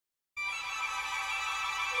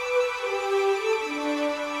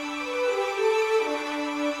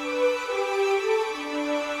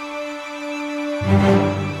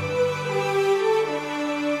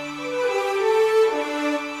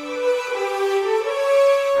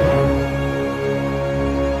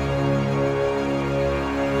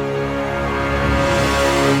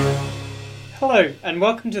Hello, and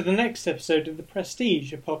welcome to the next episode of The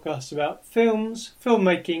Prestige, a podcast about films,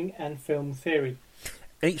 filmmaking, and film theory.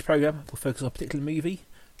 In each programme, we'll focus on a particular movie,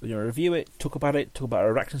 we're going to review it, talk about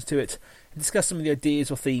our reactions to it, and discuss some of the ideas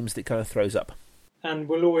or themes that it kind of throws up. And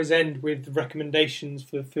we'll always end with recommendations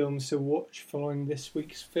for films to watch following this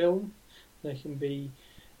week's film. They can be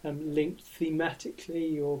linked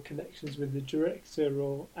thematically or connections with the director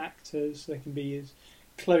or actors. They can be as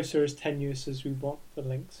close or as tenuous as we want for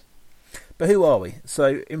links. But who are we?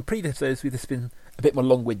 So in previous episodes we've just been a bit more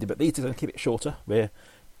long-winded, but these are going to keep it shorter. We're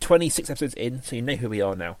 26 episodes in, so you know who we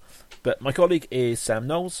are now. But my colleague is Sam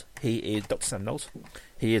Knowles. He is Dr. Sam Knowles.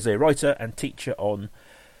 He is a writer and teacher on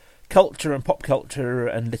culture and pop culture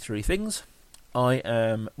and literary things. I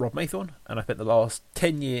am Rob Maythorne, and I spent the last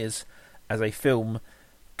 10 years as a film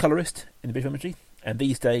colourist in the visual imagery, and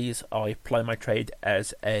these days I ply my trade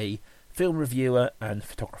as a film reviewer and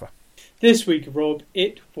photographer. This week, Rob,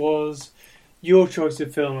 it was your choice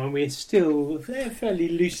of film, and we're still fairly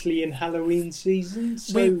loosely in Halloween season,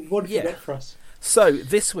 so what have you got for us? So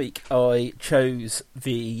this week I chose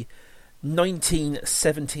the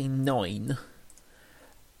 1979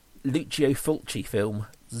 Lucio Fulci film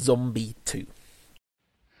Zombie 2.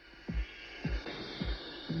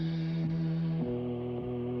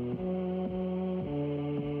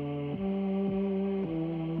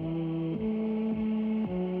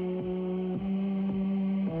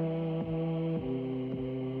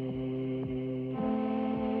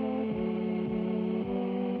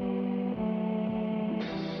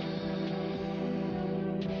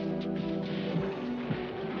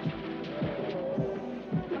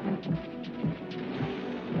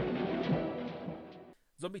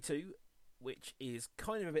 Zombie 2, which is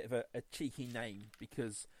kind of a bit of a cheeky name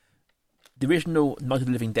because the original Night of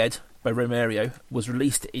the Living Dead by Romero was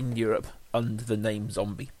released in Europe under the name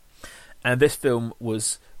Zombie, and this film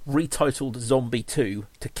was retitled Zombie 2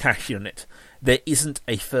 to cash in on it. There isn't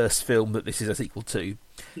a first film that this is a sequel to.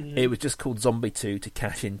 It was just called Zombie 2 to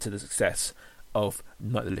cash into the success of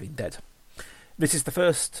Night of the Living Dead. This is the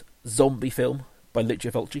first zombie film by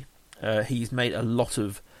Lucio Fulci. He's made a lot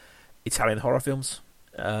of Italian horror films.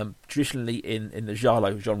 Traditionally in the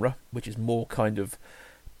giallo genre, which is more kind of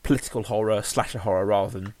political horror, slasher horror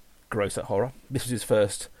rather than gross out horror. This was his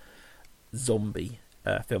first zombie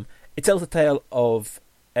film. It tells the tale of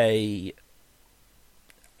a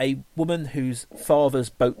woman whose father's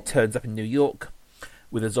boat turns up in New York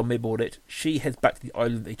with a zombie aboard it. She heads back to the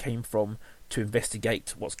island they came from to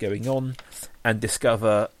investigate what's going on and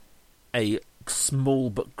discover a small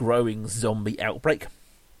but growing zombie outbreak.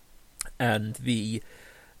 And the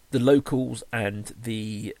locals and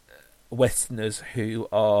the Westerners who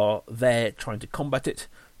are there trying to combat it,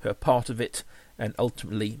 who are part of it, and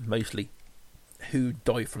ultimately, mostly, who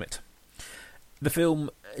die from it. The film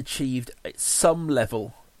achieved some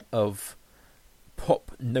level of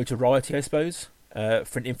pop notoriety, I suppose,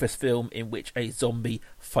 for an infamous film in which a zombie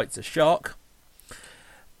fights a shark.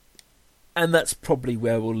 And that's probably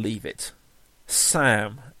where we'll leave it.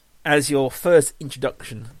 Sam, as your first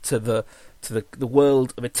introduction to the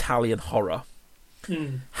world of Italian horror,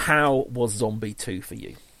 how was Zombie 2 for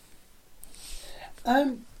you?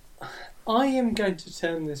 I am going to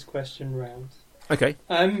turn this question round. Okay.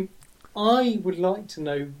 I would like to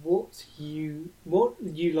know what you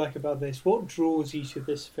like about this. What draws you to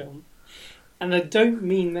this film? And I don't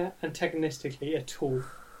mean that antagonistically at all.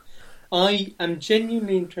 I am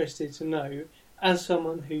genuinely interested to know, as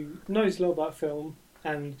someone who knows a lot about film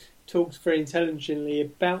and talks very intelligently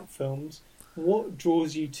about films, what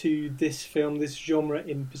draws you to this film, this genre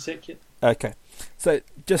in particular? Okay, so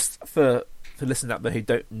just for listeners out there who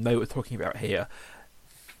don't know what we're talking about here,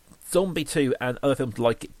 Zombie 2 and other films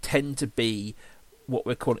like it tend to be what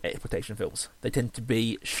we're calling exploitation films. They tend to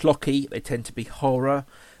be schlocky, they tend to be horror,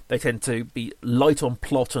 they tend to be light on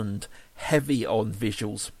plot and heavy on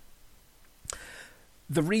visuals.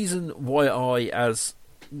 The reason why I, as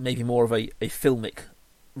maybe more of a filmic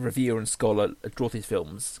reviewer and scholar, draw to these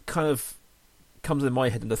films kind of comes in my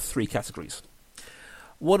head into three categories.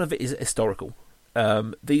 One of it is historical.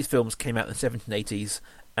 These films came out in the 1780s,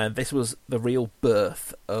 and this was the real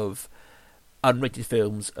birth of unrated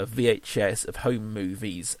films, of VHS, of home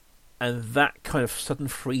movies, and that kind of sudden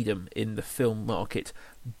freedom in the film market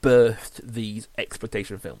birthed these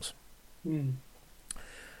exploitation films.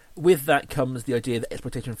 With that comes the idea that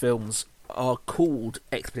exploitation films are called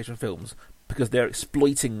exploitation films because they're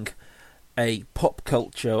exploiting a pop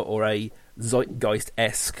culture or a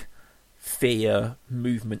zeitgeist-esque fear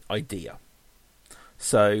movement idea.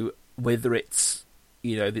 So whether it's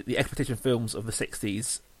the exploitation films of the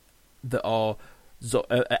 60s that are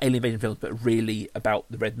alien invasion films but really about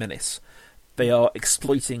the Red Menace, They are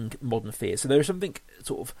exploiting modern fears. So there is something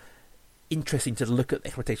sort of interesting to look at the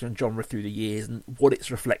exploitation genre through the years, and what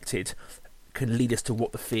it's reflected can lead us to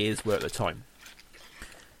what the fears were at the time.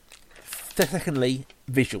 Secondly,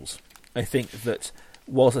 visuals. I think that,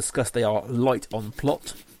 whilst discussed they are light on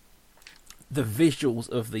plot, the visuals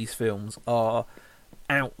of these films are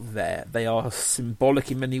out there. They are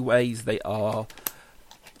symbolic in many ways. They are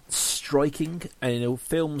striking, and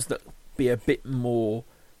films that be a bit more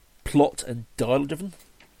plot and dialogue driven,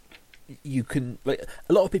 you can, like,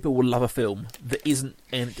 a lot of people will love a film that isn't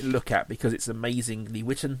anything to look at because it's amazingly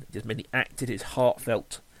written, it's mainly acted, it's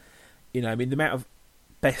heartfelt. I mean, the amount of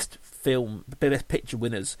best picture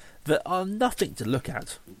winners that are nothing to look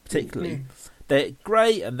at particularly. They're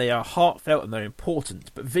great and they are heartfelt and they're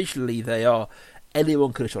important, but visually they are,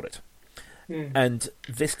 anyone could have shot it. And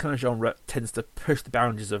this kind of genre tends to push the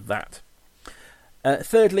boundaries of that.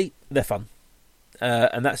 Thirdly, they're fun.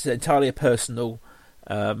 And that's entirely a personal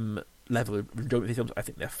level of enjoyment of these films. I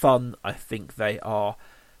think they're fun. I think they are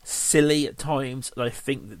silly at times. And I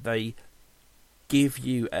think that they give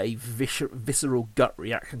you a visceral gut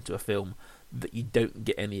reaction to a film that you don't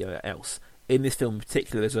get anywhere else. In this film in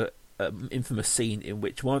particular, there's an infamous scene in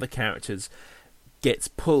which one of the characters gets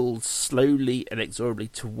pulled slowly and inexorably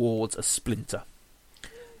towards a splinter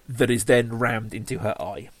that is then rammed into her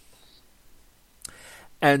eye.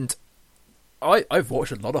 And I've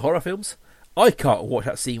watched a lot of horror films. I can't watch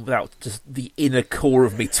that scene without just the inner core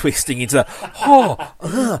of me twisting into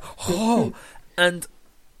and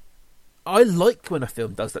I like when a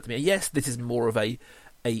film does that to me. Yes, this is more of a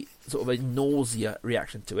sort of a nausea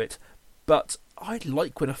reaction to it, but I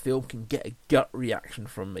like when a film can get a gut reaction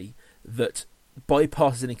from me that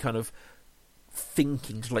bypasses any kind of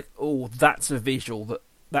thinking, just like, oh, that's a visual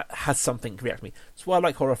that has something to react to me. That's why I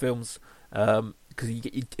like horror films, because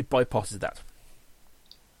it bypasses that.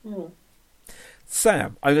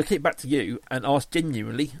 Sam, I'm going to kick back to you and ask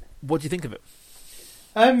genuinely, what do you think of it?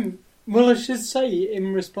 Well, I should say,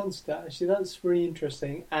 in response to that, actually, that's really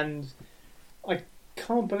interesting, and I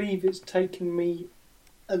can't believe it's taken me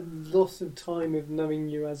a lot of time of knowing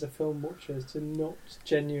you as a film watcher to not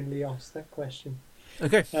genuinely ask that question.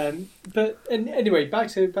 Okay. But anyway, back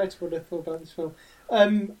to what I thought about this film.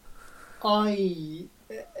 There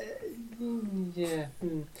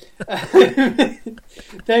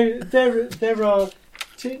are,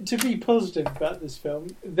 to be positive about this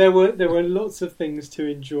film, there were lots of things to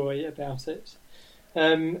enjoy about it,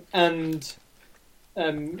 and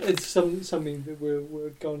it's something that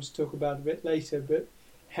we're going to talk about a bit later. But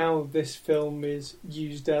how this film is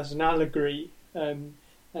used as an allegory, and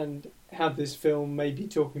how this film may be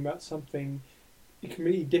talking about something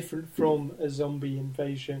completely different from a zombie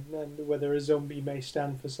invasion, and whether a zombie may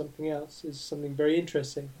stand for something else is something very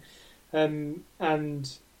interesting. And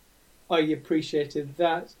I appreciated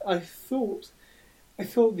that. I thought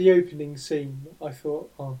the opening scene, I thought,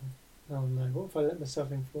 oh no, what have I let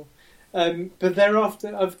myself in for? But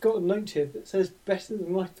thereafter, I've got a note here that says better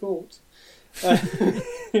than I thought.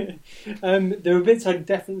 There were bits I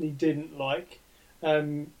definitely didn't like.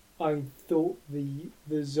 I thought the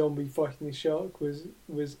zombie fighting the shark was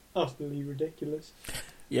utterly ridiculous.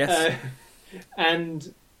 Yes.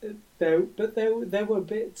 And there were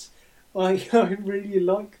bits I really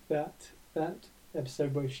like that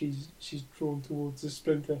episode where she's drawn towards the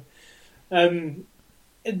splinter.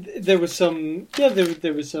 There was some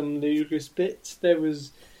there were some ludicrous bits. There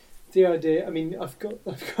was the idea. I mean, I've got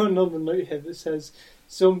another note here that says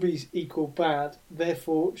zombies equal bad,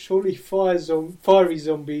 therefore surely fiery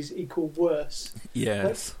zombies equal worse.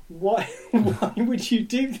 Yes. Like, why would you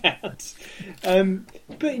do that?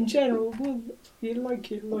 But in general, well,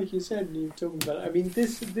 like you said, and you were talking about it. I mean,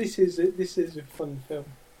 this is a fun film.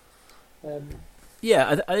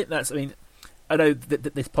 Yeah, I think that's. I mean, I know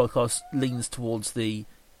that this podcast leans towards the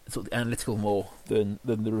sort of the analytical more than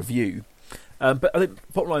the review. But I think,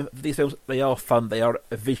 bottom line, these films, they are fun, they are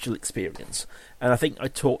a visual experience. And I think I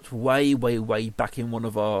talked way back in one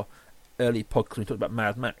of our early podcasts when we talked about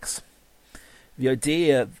Mad Max. The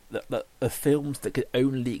idea that of films that could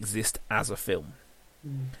only exist as a film.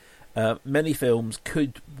 Many films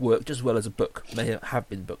could work just as well as a book. They have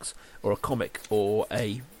been books, or a comic, or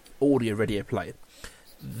a audio radio play.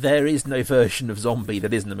 There is no version of Zombie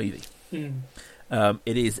that isn't a movie.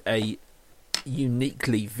 It is a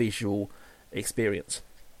uniquely visual experience.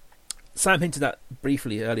 Sam hinted at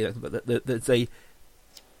briefly earlier that there's a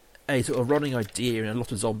sort of running idea in a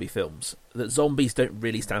lot of zombie films that zombies don't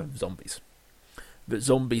really stand for zombies. That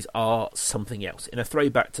zombies are something else. In a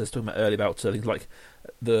throwback to talking about earlier about things like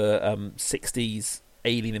the 60s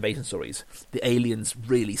alien invasion stories, the aliens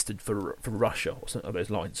really stood for Russia or something along those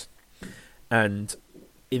lines. And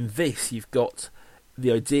in this, you've got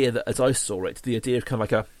the idea that, as I saw it, the idea of kind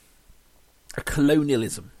of like a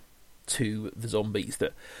colonialism to the zombies,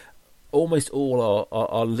 that almost all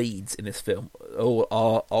our leads in this film all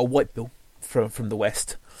are white people from the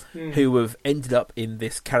West who have ended up in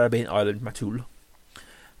this Caribbean island, Matul.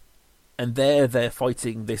 And they're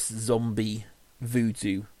fighting this zombie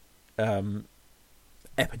voodoo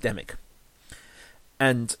epidemic.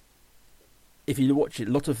 And if you watch it,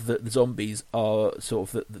 a lot of the zombies are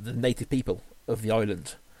sort of the native people of the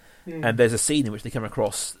island. And there's a scene in which they come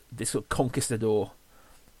across this sort of conquistador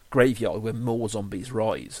graveyard where more zombies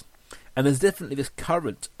rise. And there's definitely this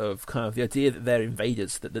current of kind of the idea that they're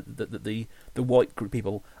invaders, that the white group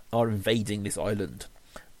people are invading this island,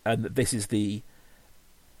 and that this is the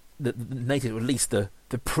native, or at least the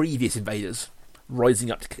previous invaders,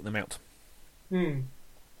 rising up to kick them out.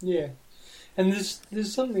 Yeah, and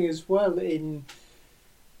there's something as well in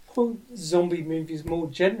zombie movies more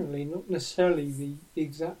generally, not necessarily the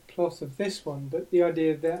exact plot of this one, but the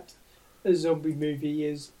idea that a zombie movie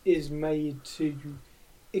is made to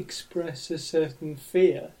express a certain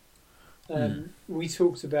fear. We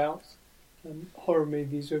talked about horror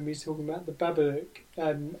movies when we were talking about the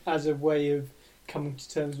Babadook as a way of coming to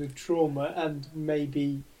terms with trauma and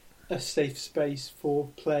maybe a safe space for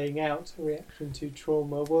playing out a reaction to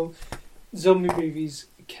trauma. Well, zombie movies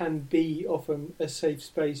can be often a safe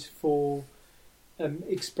space for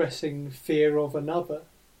expressing fear of another.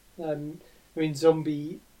 I mean,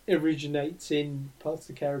 zombie originates in parts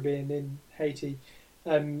of the Caribbean, in Haiti,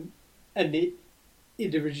 and it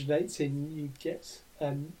originates in, you get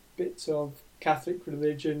bits of Catholic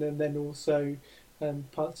religion, and then also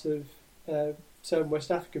parts of certain West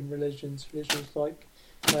African religions like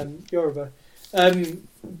Yoruba.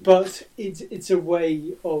 But it's a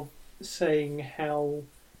way of saying how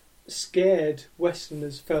scared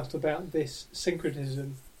Westerners felt about this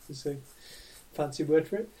syncretism, is a fancy word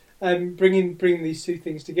for it. Bringing these two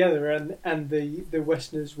things together, and the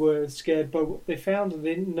Westerners were scared by what they found, and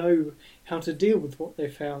they didn't know how to deal with what they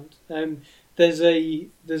found. There's a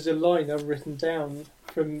line I've written down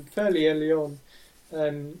from fairly early on,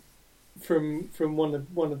 from one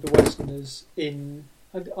of the Westerners in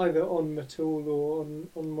either on Matul or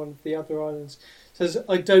on one of the other islands. It says,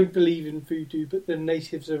 "I don't believe in voodoo, but the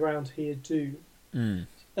natives around here do," and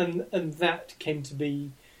that came to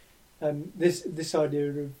be this idea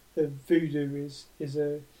of voodoo is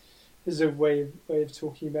a way of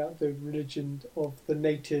talking about the religion of the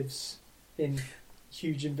natives in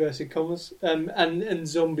huge inverted commas, and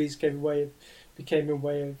zombies became a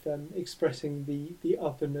way of expressing the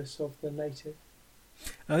otherness of the native.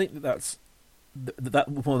 I think that's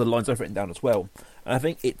one of the lines I've written down as well. And I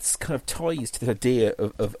think it's kind of ties to this idea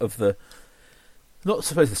of the, not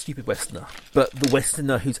suppose the stupid Westerner, but the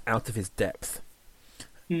Westerner who's out of his depth.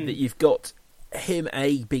 That you've got him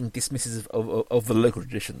being dismissive of the local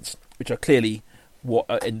traditions, which are clearly what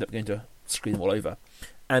end up going to screw them all over,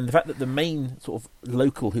 and the fact that the main sort of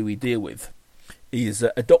local who we deal with is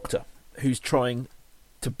a doctor who's trying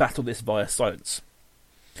to battle this via science,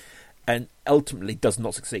 and ultimately does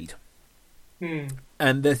not succeed.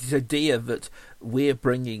 And there's this idea that we're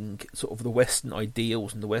bringing sort of the Western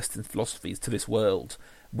ideals and the Western philosophies to this world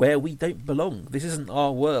where we don't belong. This isn't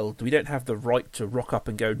our world. We don't have the right to rock up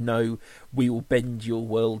and go, no, we will bend your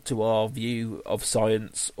world to our view of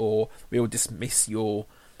science, or we will dismiss your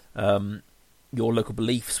local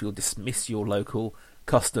beliefs, we'll dismiss your local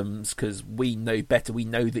customs because we know better. We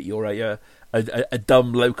know that you're a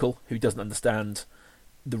dumb local who doesn't understand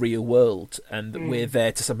the real world, and that we're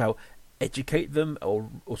there to somehow educate them or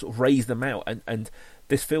sort of raise them out. And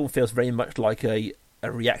this film feels very much like a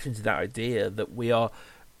reaction to that idea that we are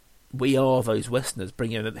those Westerners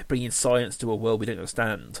bringing science to a world we don't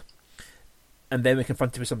understand, and then we're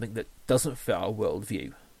confronted with something that doesn't fit our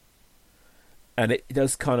worldview. And it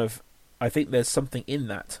does kind of, I think there's something in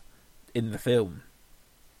that in the film,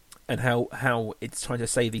 and how it's trying to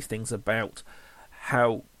say these things about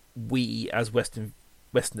how we as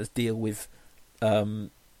Westerners deal with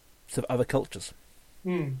sort of other cultures.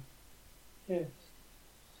 Yes.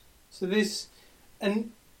 So this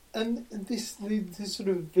and this the sort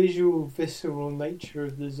of visual, visceral nature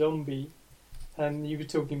of the zombie, and you were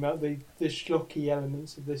talking about the schlocky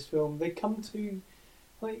elements of this film. They come to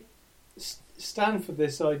stand for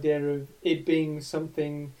this idea of it being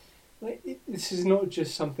something. This is not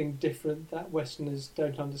just something different that Westerners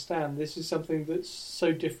don't understand. This is something that's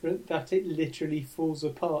so different that it literally falls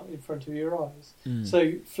apart in front of your eyes.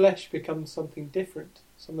 So flesh becomes something different,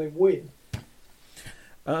 something weird.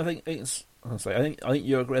 I think it's. Honestly, I think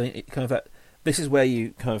you're agree. I think it kind of that. This is where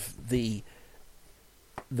you kind of the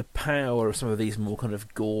the power of some of these more kind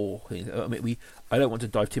of gore things. I mean, I don't want to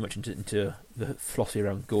dive too much into the philosophy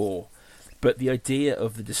around gore, but the idea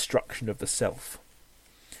of the destruction of the self,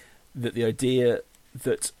 that the idea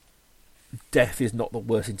that death is not the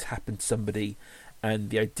worst thing to happen to somebody, and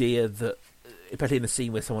the idea that, especially in the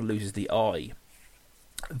scene where someone loses the eye,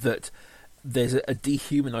 that there's a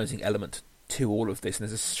dehumanising element to all of this. And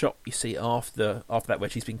there's a shot you see after that where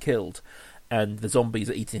she's been killed, and the zombies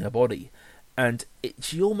are eating her body, and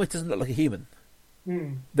she almost doesn't look like a human.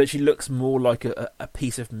 That she looks more like a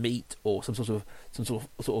piece of meat or some sort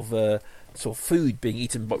of food being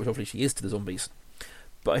eaten, which obviously she is to the zombies.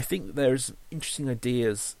 But I think there's interesting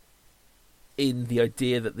ideas in the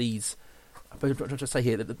idea that these, I'm trying to say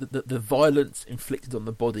here, that the violence inflicted on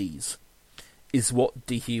the bodies is what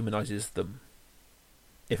dehumanises them,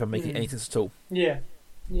 if I'm making any sense at all. Yeah.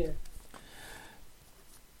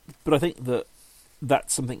 But I think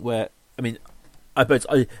that's something where, I mean,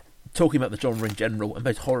 talking about the genre in general and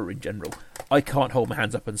both horror in general, I can't hold my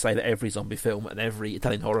hands up and say that every zombie film and every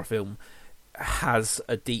Italian horror film has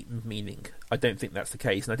a deep meaning. I don't think that's the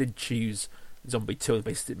case, and I did choose Zombie 2 on the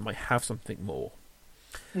basis it might have something more.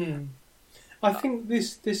 I think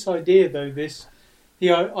this idea, though,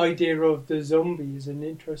 the idea of the zombie is an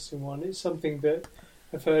interesting one. It's something that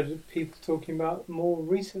I've heard people talking about more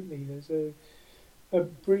recently. There's a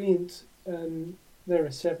brilliant... there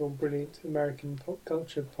are several brilliant American pop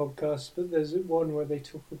culture podcasts, but there's one where they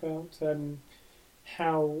talk about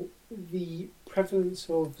how the prevalence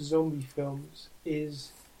of zombie films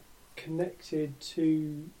is connected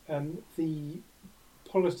to the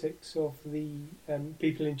politics of the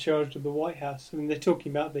people in charge of the White House. I mean, they're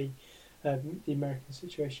talking about the American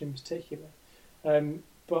situation in particular,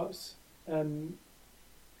 but I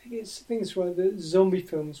think it's right that zombie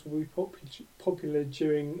films will be popular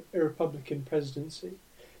during a Republican presidency,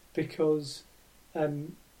 because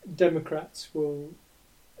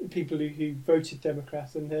people who voted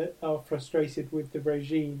Democrat and are frustrated with the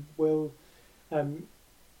regime will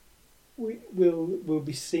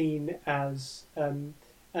be seen as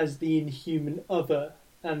the inhuman other,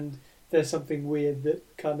 and there's something weird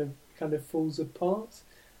that kind of falls apart,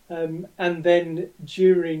 and then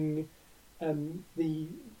during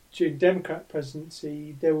Democrat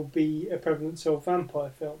presidency, there will be a prevalence of vampire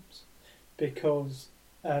films, because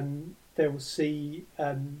they will see.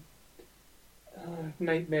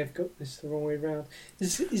 May have got this the wrong way around.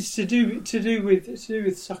 It's to do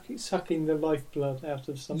with sucking the lifeblood out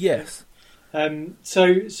of something. Yes. So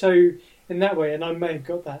in that way, and I may have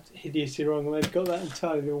got that hideously wrong. I may have got that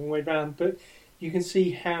entirely the wrong way around. But you can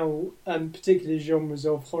see how particular genres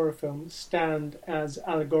of horror films stand as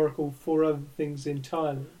allegorical for other things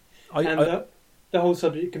entirely. The whole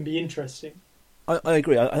subject can be interesting. I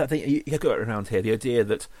agree. I think you got it around here. The idea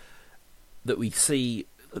that we see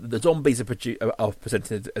the zombies are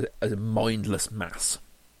presented as a mindless mass.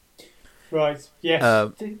 Right.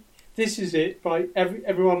 Yes. This is it. Right.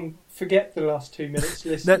 Everyone, forget the last 2 minutes.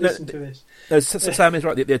 Listen to this. No, Sam is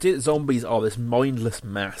right. The idea that zombies are this mindless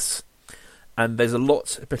mass. And there's a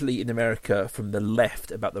lot, particularly in America, from the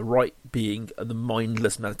left about the right being the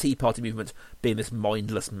mindless mass, the Tea Party movement being this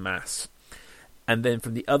mindless mass. And then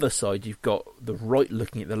from the other side, you've got the right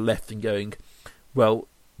looking at the left and going, well,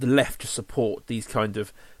 the left just support these kind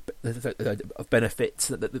of benefits,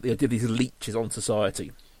 the idea of these leeches on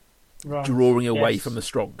society, right, drawing away from the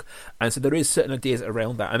strong. And so there is certain ideas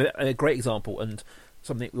around that. And a great example, and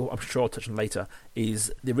something I'm sure I'll touch on later,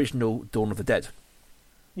 is the original Dawn of the Dead.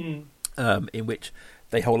 In which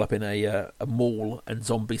they hole up in a mall and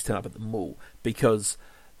zombies turn up at the mall because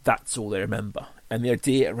that's all they remember. And the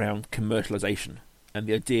idea around commercialisation and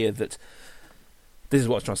the idea that, this is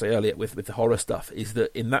what I was trying to say earlier with the horror stuff, is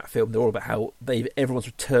that in that film they're all about how everyone's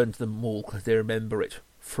returned to the mall because they remember it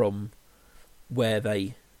from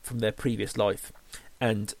their previous life.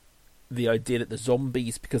 And the idea that the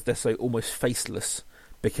zombies, because they're so almost faceless,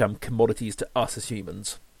 become commodities to us as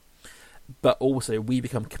humans. But also, we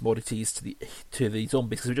become commodities to the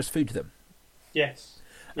zombies because we're just food to them. Yes.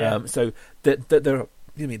 Yeah. So there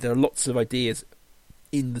are lots of ideas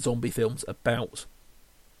in the zombie films about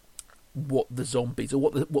what the zombies, or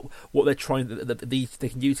what they're trying. They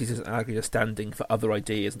can use these as an aggregate standing for other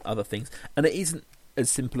ideas and other things. And it isn't as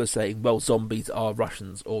simple as saying, well, zombies are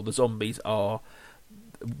Russians or the zombies are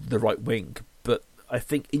the right wing. But I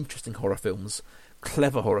think interesting horror films,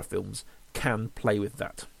 clever horror films, can play with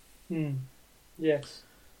that. Yes.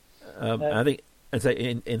 And I think, and so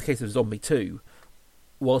in the case of Zombie 2,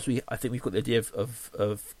 whilst I think we've got the idea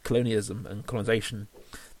of colonialism and colonisation,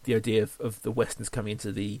 the idea of the Westerners coming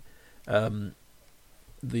into the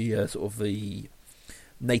sort of the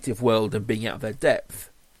native world and being out of their depth,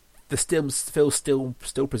 the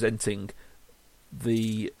still presenting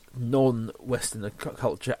the non-Western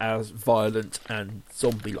culture as violent and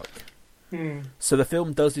zombie-like. So the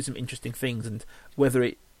film does do some interesting things, and whether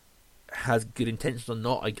it has good intentions or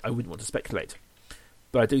not, I wouldn't want to speculate.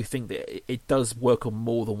 But I do think that it does work on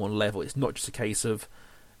more than one level. It's not just a case of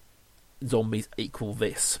zombies equal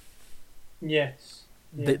this. Yes.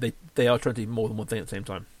 Yeah. They are trying to do more than one thing at the same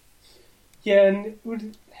time. Yeah,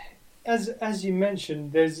 and as you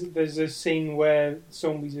mentioned, there's a scene where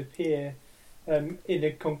zombies appear in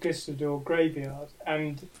a conquistador graveyard,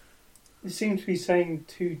 and it seems to be saying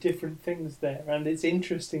two different things there. And it's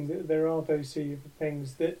interesting that there are those two different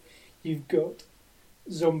things, that you've got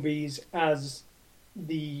zombies as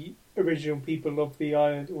the original people of the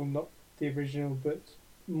island, or not the original, but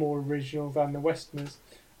more original than the Westerners,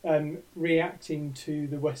 reacting to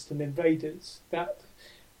the Western invaders.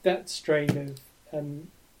 That strain of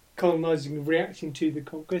colonising, reacting to the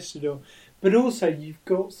conquistador. But also you've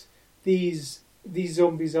got these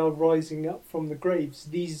zombies are rising up from the graves.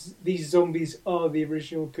 These zombies are the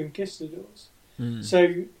original conquistadors.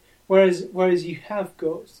 So whereas you have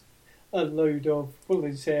got a load of, well,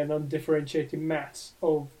 let's say, an undifferentiated mass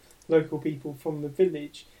of local people from the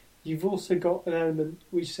village, you've also got an element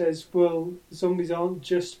which says, well, zombies aren't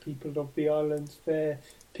just people of the island, they're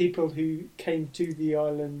people who came to the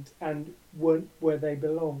island and weren't where they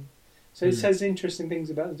belong. So it says interesting things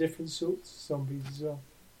about the different sorts of zombies as well.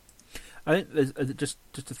 I think there's, just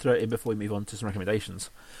to throw it in before we move on to some recommendations,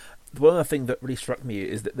 one other thing that really struck me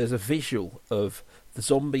is that there's a visual of the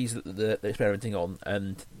zombies that they're experimenting on,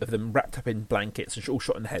 and of them wrapped up in blankets and all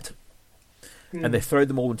shot in the head. And they throw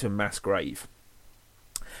them all into a mass grave.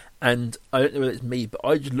 And I don't know whether it's me, but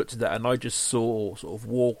I just looked at that and I just saw sort of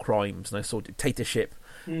war crimes, and I saw dictatorship,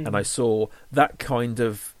 and I saw that kind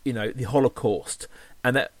of, the Holocaust,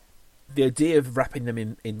 and that the idea of wrapping them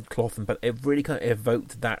in cloth, but it really kind of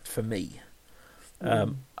evoked that for me.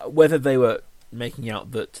 Whether they were making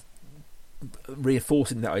out that,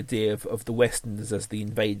 reinforcing that idea of the Westerners as the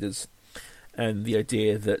invaders, and the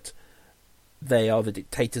idea that they are the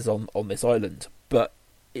dictators on this island, but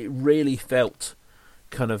it really felt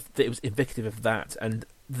kind of that it was indicative of that. And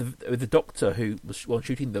the doctor who was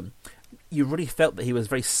shooting them, you really felt that he was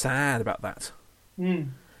very sad about that.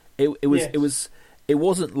 It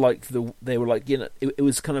wasn't like they were like, it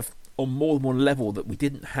was kind of on more than one level, that we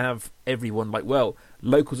didn't have everyone like, well,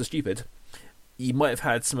 locals are stupid. You might have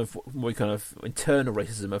had some of more kind of internal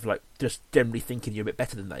racism of like just generally thinking you're a bit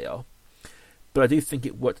better than they are. But I do think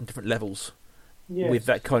it worked on different levels with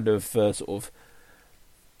that kind of sort of,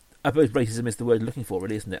 I suppose racism is the word looking for,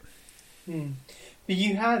 really, isn't it? But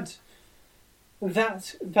you had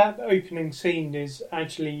that opening scene is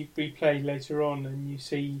actually replayed later on, and you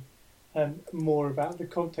see more about the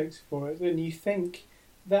context for it, and you think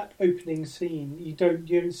that opening scene, you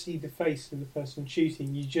don't see the face of the person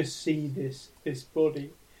shooting, you just see this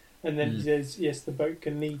body, and then he says, yes, the boat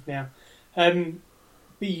can leave now.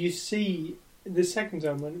 But you see the second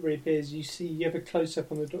time when it reappears, you have a close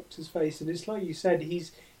up on the doctor's face, and it's like you said,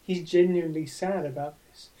 he's genuinely sad about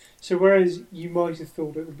this. So whereas you might have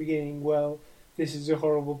thought at the beginning, well, this is a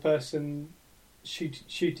horrible person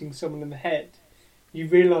shooting someone in the head, you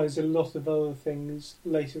realise a lot of other things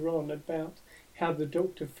later on about how the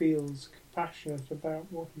doctor feels compassionate about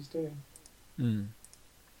what he's doing.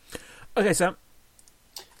 Okay, Sam.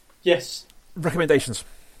 Yes. Recommendations.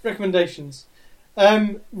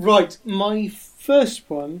 Right, my first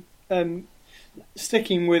one,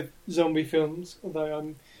 sticking with zombie films,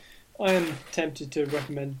 although I am tempted to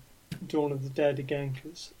recommend Dawn of the Dead again,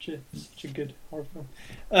 because it's such a good horror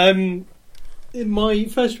film. My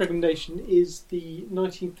first recommendation is the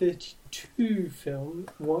 1932 film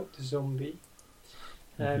White Zombie,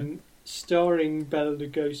 starring Bela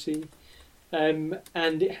Lugosi, and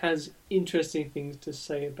it has interesting things to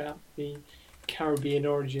say about the Caribbean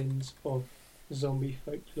origins of zombie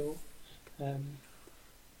folklore,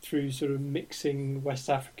 through sort of mixing West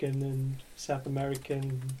African and South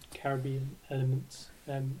American Caribbean elements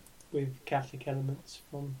with Catholic elements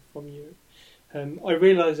from Europe. I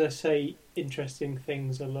realise I say interesting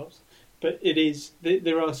things a lot, but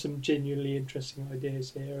there are some genuinely interesting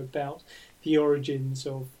ideas here about the origins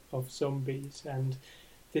of zombies and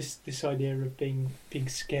this idea of being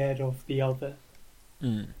scared of the other.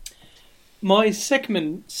 My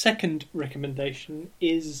second recommendation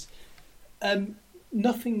is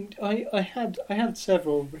nothing. I had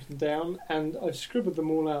several written down, and I've scribbled them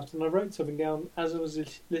all out, and I wrote something down as I was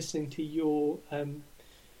listening to your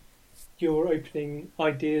opening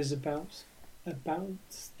ideas about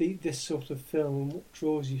this sort of film, what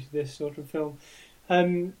draws you to this sort of film,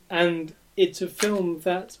 and it's a film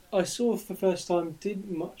that I saw for the first time,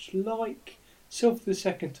 didn't much like, saw for the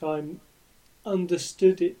second time,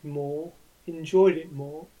 understood it more, enjoyed it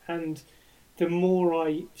more, and the more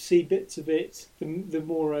I see bits of it, the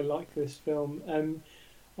more I like this film.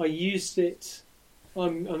 I used it.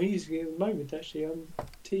 I'm using it at the moment. Actually, I'm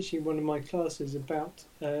teaching one of my classes about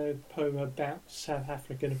a poem about South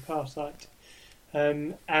African apartheid,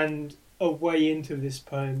 and a way into this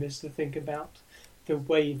poem is to think about the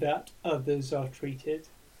way that others are treated,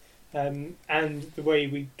 and the way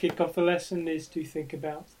we kick off the lesson is to think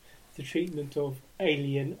about the treatment of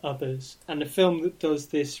alien others. And a film that does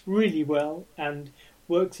this really well and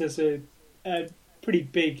works as a pretty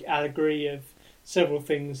big allegory of several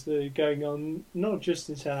things that are going on, not just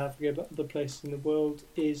in South Africa but other places in the world,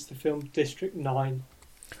 is the film District 9.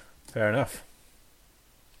 Fair enough.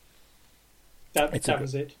 That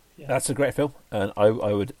was it. Yeah. That's a great film, and I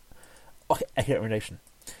would echo recommendation.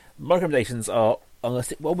 My recommendations are, I'm going to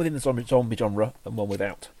stick one within the zombie genre and one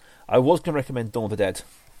without. I was going to recommend Dawn of the Dead,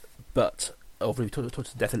 but obviously we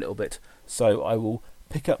talked to death a little bit, so I will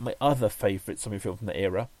pick up my other favourite zombie film from that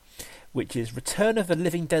era, which is Return of the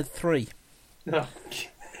Living Dead 3. Oh.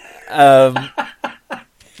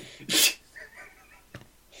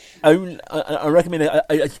 I recommend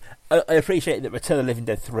it. I appreciate that Return of the Living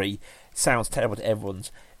Dead 3 sounds terrible to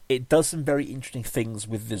everyone's. It does some very interesting things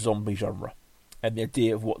with the zombie genre and the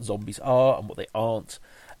idea of what zombies are and what they aren't,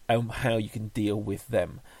 and how you can deal with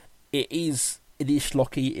them. It is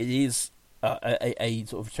schlocky. It is a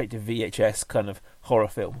sort of straight to VHS kind of horror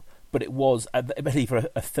film, but it was, especially for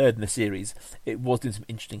a third in the series, it was doing some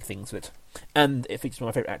interesting things with it. And it features one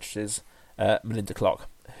of my favourite actresses, Melinda Clarke,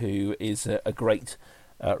 who is a great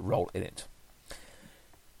role in it.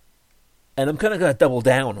 And I'm kind of going to double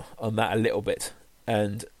down on that a little bit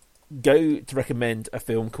and go to recommend a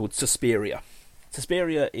film called Suspiria.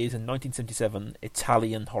 Suspiria is a 1977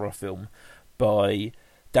 Italian horror film by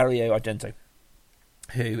Dario Argento,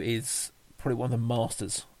 who is probably one of the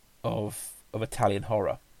masters of Italian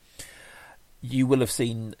horror. You will have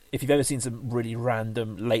seen, if you've ever seen some really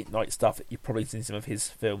random late night stuff, you've probably seen some of his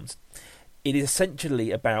films. It is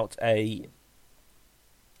essentially about a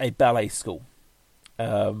ballet school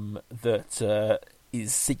that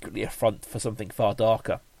is secretly a front for something far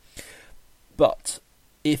darker. But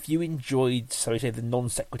if you enjoyed, so to say, the non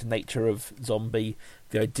sequitur nature of Zombie,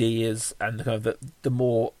 the ideas and the kind of the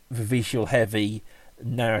more visual heavy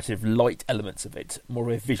narrative light elements of it,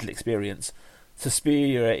 more of a visual experience,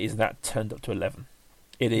 Suspiria is that turned up to 11.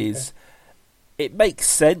 It is. It makes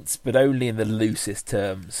sense, but only in the loosest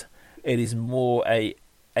terms. It is more a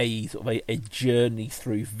sort of a journey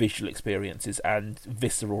through visual experiences and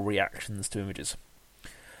visceral reactions to images.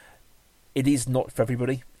 It is not for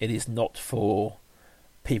everybody. It is not for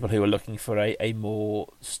people who are looking for a more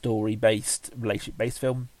story-based, relationship-based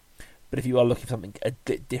film. But if you are looking for something a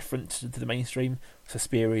bit different to the mainstream,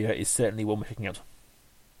 Suspiria is certainly one we're checking out.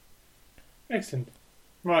 Excellent.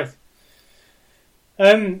 Right.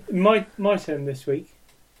 My turn this week.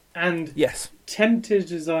 And yes, tempted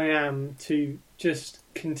as I am to just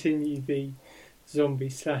continue the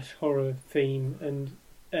zombie/horror theme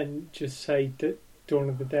and just say that Dawn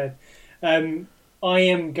of the Dead, I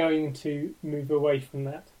am going to move away from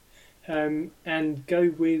that and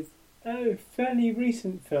go with a fairly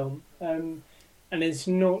recent film. And this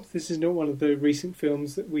is not one of the recent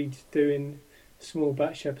films that we do in small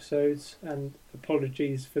batch episodes, and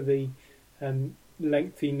apologies for the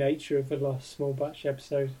lengthy nature of the last small batch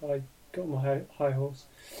episode. I got my high horse.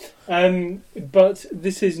 But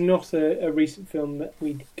this is not a recent film that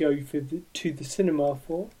we'd go to the cinema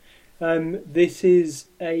for. This is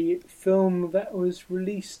a film that was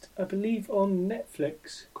released, I believe, on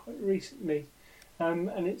Netflix quite recently.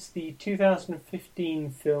 And it's the 2015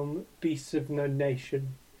 film Beasts of No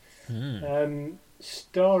Nation.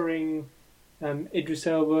 Starring Idris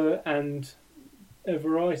Elba and a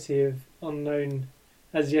variety of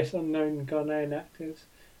as yet unknown Ghanaian actors.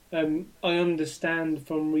 I understand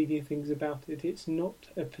from reading things about it, it's not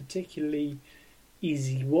a particularly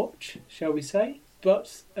easy watch, shall we say,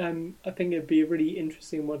 but I think it'd be a really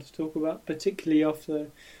interesting one to talk about, particularly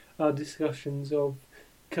after our discussions of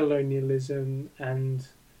colonialism and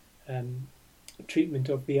treatment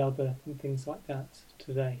of the other and things like that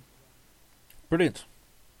today. Brilliant.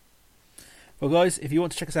 Well, guys, if you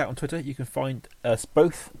want to check us out on Twitter, you can find us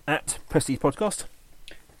both at Prestige Podcast.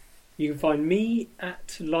 You can find me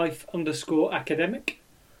at life_academic.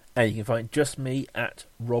 And you can find just me at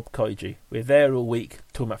Rob Kaiju. We're there all week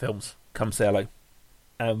talking about films. Come say hello.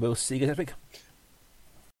 And we'll see you guys next week.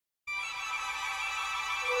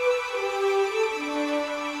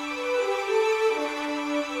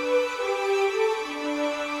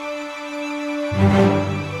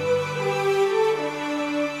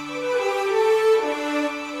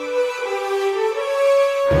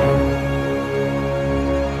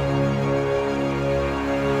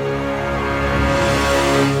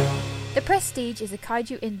 The Prestige is a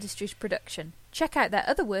Kaiju Industries production. Check out their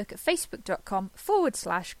other work at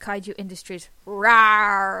facebook.com/Kaiju Industries.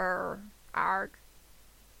 Rawr! Arg.